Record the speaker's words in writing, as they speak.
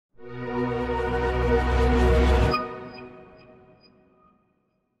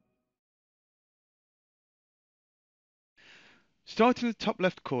Starting in the top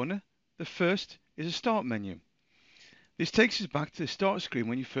left corner, the first is a Start menu. This takes us back to the Start screen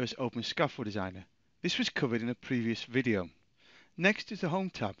when you first open Scaffold Designer. This was covered in a previous video. Next is the Home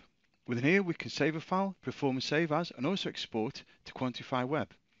tab. Within here we can save a file, perform a save as, and also export to Quantify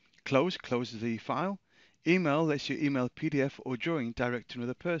Web. Close closes the file. Email lets you email PDF or drawing direct to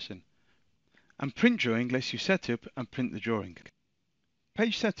another person. And Print Drawing lets you set up and print the drawing.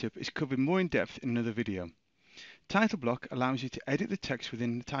 Page Setup is covered more in depth in another video. Title block allows you to edit the text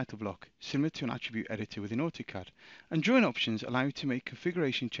within the title block, similar to an attribute editor within AutoCAD, and drawing options allow you to make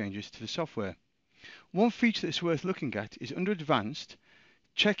configuration changes to the software. One feature that's worth looking at is under Advanced,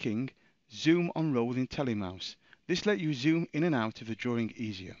 checking Zoom on roll within Telemouse. This lets you zoom in and out of the drawing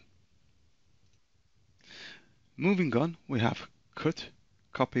easier. Moving on, we have Cut,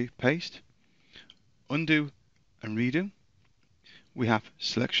 Copy, Paste, Undo and Redo. We have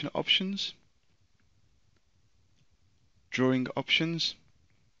Selection options, Drawing options,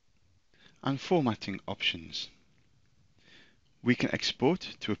 and Formatting options. We can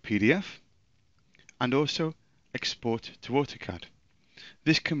export to a PDF and also export to AutoCAD.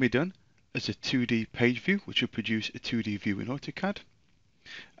 This can be done as a 2D page view, which will produce a 2D view in AutoCAD,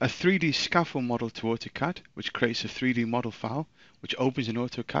 a 3D scaffold model to AutoCAD, which creates a 3D model file, which opens in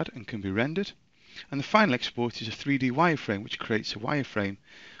AutoCAD and can be rendered, and the final export is a 3D wireframe, which creates a wireframe,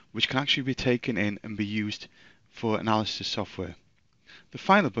 which can actually be taken in and be used for analysis software. The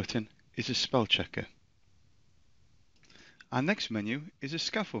final button is a spell checker. Our next menu is a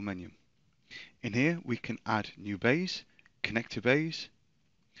scaffold menu. In here we can add new bays, connect to bays,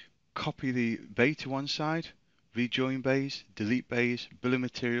 copy the bay to one side, rejoin bays, delete bays, bill of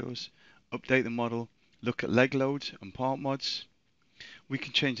materials, update the model, look at leg loads and part mods. We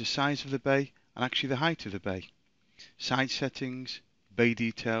can change the size of the bay and actually the height of the bay, side settings, bay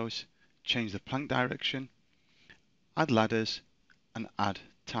details, change the plank direction, add ladders and add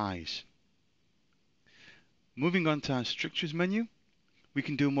ties. Moving on to our structures menu, we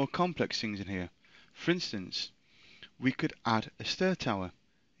can do more complex things in here. For instance, we could add a stair tower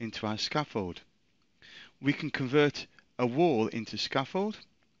into our scaffold. We can convert a wall into scaffold,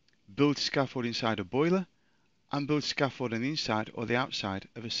 build scaffold inside a boiler, and build scaffold on the inside or the outside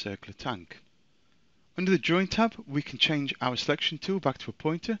of a circular tank. Under the Drawing tab, we can change our selection tool back to a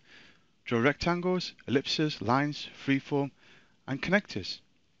pointer, draw rectangles, ellipses, lines, freeform, and connectors.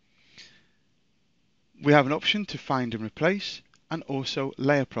 We have an option to find and replace, and also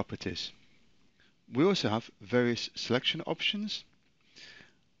layer properties. We also have various selection options,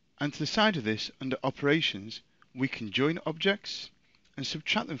 and to the side of this, under operations, we can join objects and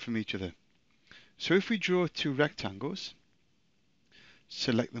subtract them from each other. So if we draw two rectangles,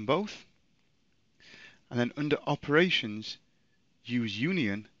 select them both, and then under operations, use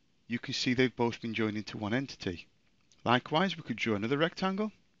union, you can see they've both been joined into one entity. Likewise, we could draw another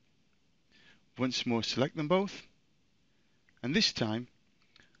rectangle, once more select them both, and this time,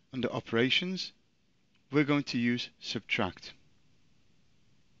 under operations, we're going to use subtract.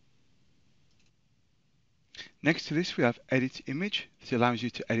 Next to this we have edit image that allows you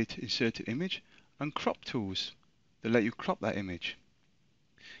to edit inserted image, and crop tools that let you crop that image.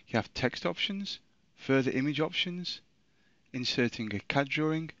 You have text options, further image options, inserting a CAD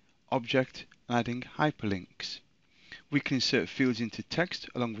drawing, object, and adding hyperlinks. We can insert fields into text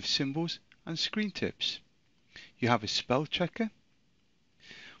along with symbols and screen tips. You have a spell checker.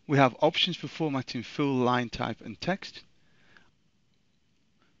 We have options for formatting full line type and text.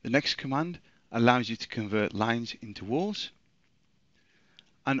 The next command allows you to convert lines into walls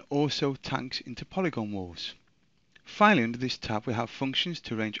and also tanks into polygon walls. Finally, under this tab we have functions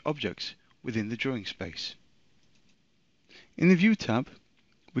to arrange objects within the drawing space. In the View tab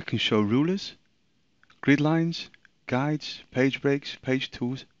we can show rulers, grid lines, guides, page breaks, page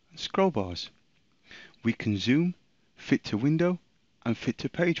tools and scroll bars. We can zoom, fit to window and fit to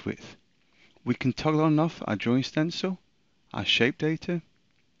page width. We can toggle on and off our drawing stencil, our shape data,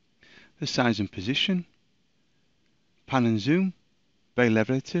 the size and position, pan and zoom, bay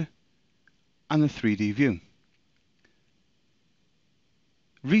level editor, and the 3D view.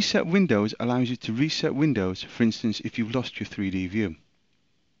 Reset windows allows you to reset windows, for instance if you've lost your 3D view.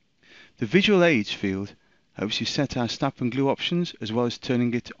 The visual aids field helps you set our snap and glue options as well as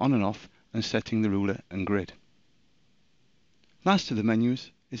turning it on and off and setting the ruler and grid. Last of the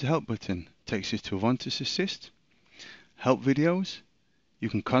menus is a help button. It takes us to Avontus Assist, help videos. You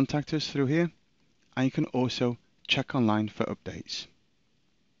can contact us through here, and you can also check online for updates.